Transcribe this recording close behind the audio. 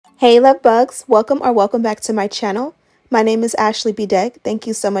Hey love bugs, welcome back to my channel. My name is Ashley Bedeck. Thank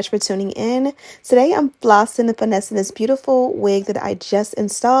you so much for tuning in. Today I'm flossing and finessing this beautiful wig that I just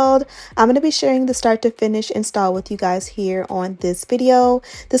installed. I'm going to be sharing the start to finish install with you guys here on this video.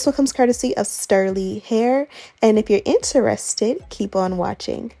 This one comes courtesy of Sterlyhair, and if you're interested, keep on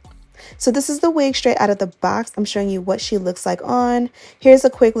watching. So this is the wig straight out of the box. I'm showing you what she looks like on. Here's a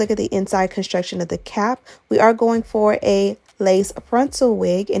quick look at the inside construction of the cap. We are going for a lace frontal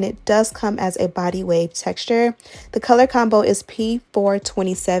wig, and it does come as a body wave texture. The color combo is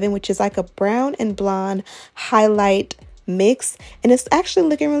P427, which is like a brown and blonde highlight mix, and it's actually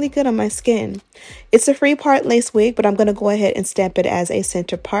looking really good on my skin. It's a free part lace wig, but I'm going to go ahead and stamp it as a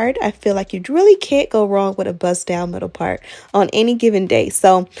center part. I feel like you really can't go wrong with a bust down middle part on any given day.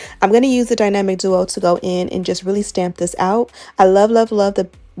 So I'm going to use the dynamic duo to go in and just really stamp this out. I love the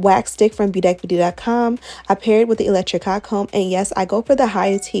wax stick from Bedeck.com. I paired with the electric hot comb, and yes, I go for the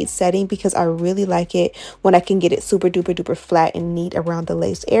highest heat setting because I really like it when I can get it super duper flat and neat around the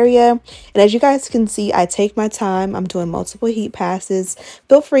lace area. And as you guys can see, I take my time. I'm doing multiple heat passes.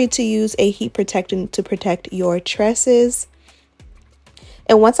 Feel free to use a heat protectant to protect your tresses.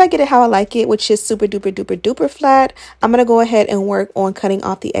 And once I get it how I like it, which is super duper flat, I'm going to go ahead and work on cutting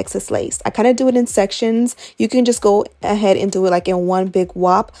off the excess lace. I kind of do it in sections. You can just go ahead and do it like in one big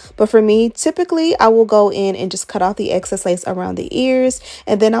whop. But for me, typically I will go in and just cut off the excess lace around the ears.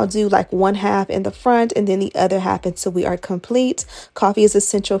 And then I'll do like one half in the front and then the other half until we are complete. Coffee is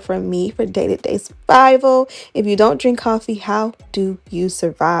essential for me for day-to-day survival. If you don't drink coffee, how do you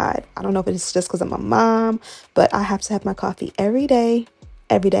survive? I don't know if it's just because I'm a mom, but I have to have my coffee every day.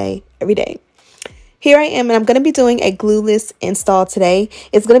 Every day. Here I am, and I'm going to be doing a glueless install today.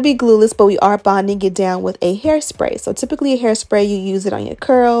 It's going to be glueless, but we are bonding it down with a hairspray. So typically a hairspray, you use it on your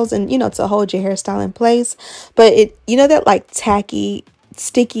curls and, to hold your hairstyle in place. But that like tacky,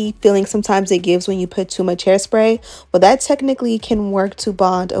 sticky feeling sometimes it gives when you put too much hairspray. Well, that technically can work to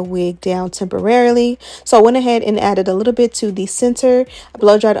bond a wig down temporarily. So I went ahead and added a little bit to the center. I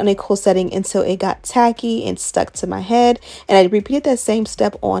blow dried on a cool setting until it got tacky and stuck to my head, and I repeated that same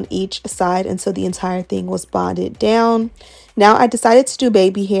step on each side until the entire thing was bonded down. Now I decided to do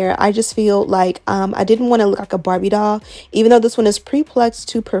baby hair. I just feel like I didn't want to look like a Barbie doll. Even though this one is pre-plucked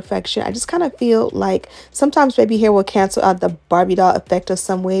to perfection, I just kind of feel like sometimes baby hair will cancel out the Barbie doll effect of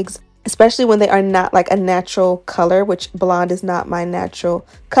some wigs, especially when they are not like a natural color, which blonde is not my natural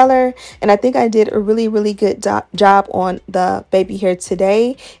color. And I think I did a really good job on the baby hair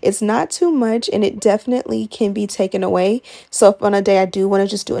today. It's not too much, and it definitely can be taken away. So if on a day I do want to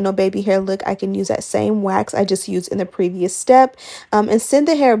just do a no baby hair look, I can use that same wax I just used in the previous step, and send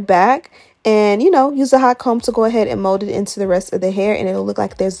the hair back. And use a hot comb to go ahead and mold it into the rest of the hair, and it'll look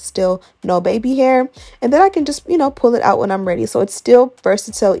like there's still no baby hair. And then I can just pull it out when I'm ready. So it's still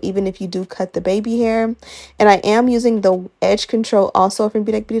versatile even if you do cut the baby hair. And I am using the edge control also from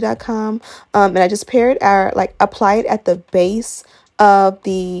Bedeck.com, and I just apply it at the base of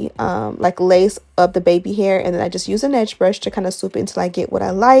the lace of the baby hair, and then I just use an edge brush to kind of swoop it until I get what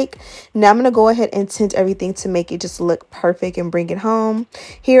I like. Now I'm going to go ahead and tint everything to make it just look perfect and bring it home.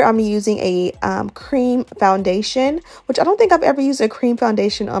 Here I'm using a cream foundation, which I don't think I've ever used a cream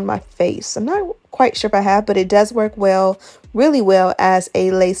foundation on my face. I'm not quite sure if I have, but it does work really well as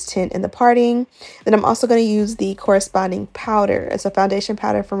a lace tint in the parting. Then I'm also going to use the corresponding powder as a foundation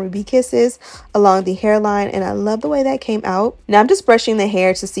powder from Ruby Kisses along the hairline, and I love the way that came out. Now I'm just brushing the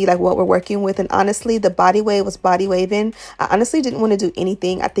hair to see like what we're working with, and honestly the body wave was body waving. I honestly didn't want to do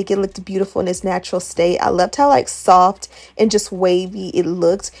anything. I think it looked beautiful in its natural state. I loved how like soft and just wavy it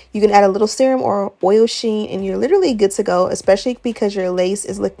looked. You can add a little serum or oil sheen and you're literally good to go, especially because your lace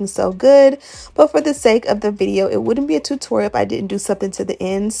is looking so good. But for the sake of the video, it wouldn't be a tutorial if I didn't do something to the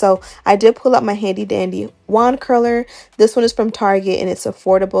end. So I did pull out my handy dandy wand curler. This one is from Target and it's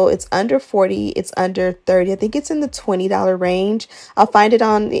affordable. It's under $40, it's under $30. I think it's in the $20 range. I'll find it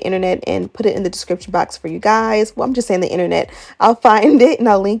on the internet and put it in the description box for you guys. Well, I'm just saying the internet. I'll find it and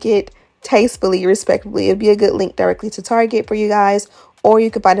I'll link it tastefully, respectfully. It'd be a good link directly to Target for you guys, or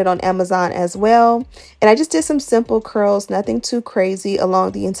you can find it on Amazon as well. And I just did some simple curls, nothing too crazy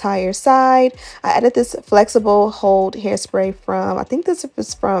along the entire side. I added this flexible hold hairspray from, I think this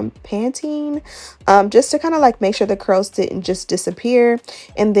is from Pantene, just to kind of like make sure the curls didn't just disappear.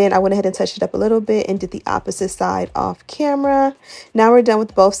 And then I went ahead and touched it up a little bit and did the opposite side off camera. Now we're done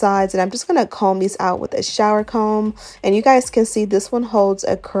with both sides, and I'm just going to comb these out with a shower comb. And you guys can see this one holds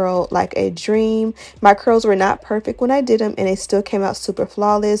a curl like a dream. My curls were not perfect when I did them, and they still came out super super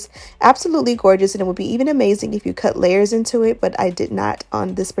flawless, absolutely gorgeous, and it would be even amazing if you cut layers into it, but I did not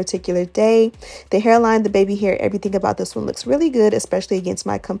on this particular day. The hairline, the baby hair, everything about this one looks really good, especially against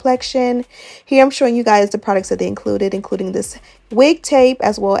my complexion. Here I'm showing you guys the products that they included, including this wig tape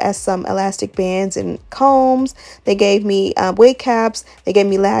as well as some elastic bands and combs. They gave me wig caps, they gave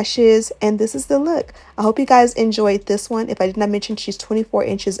me lashes, and this is the look. I hope you guys enjoyed this one. If I did not mention, she's 24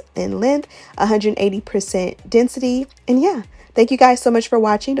 inches in length, 180% density, and yeah. Thank you guys so much for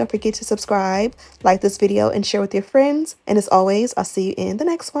watching. Don't forget to subscribe, like this video, and share with your friends. And as always, I'll see you in the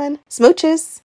next one. Smooches!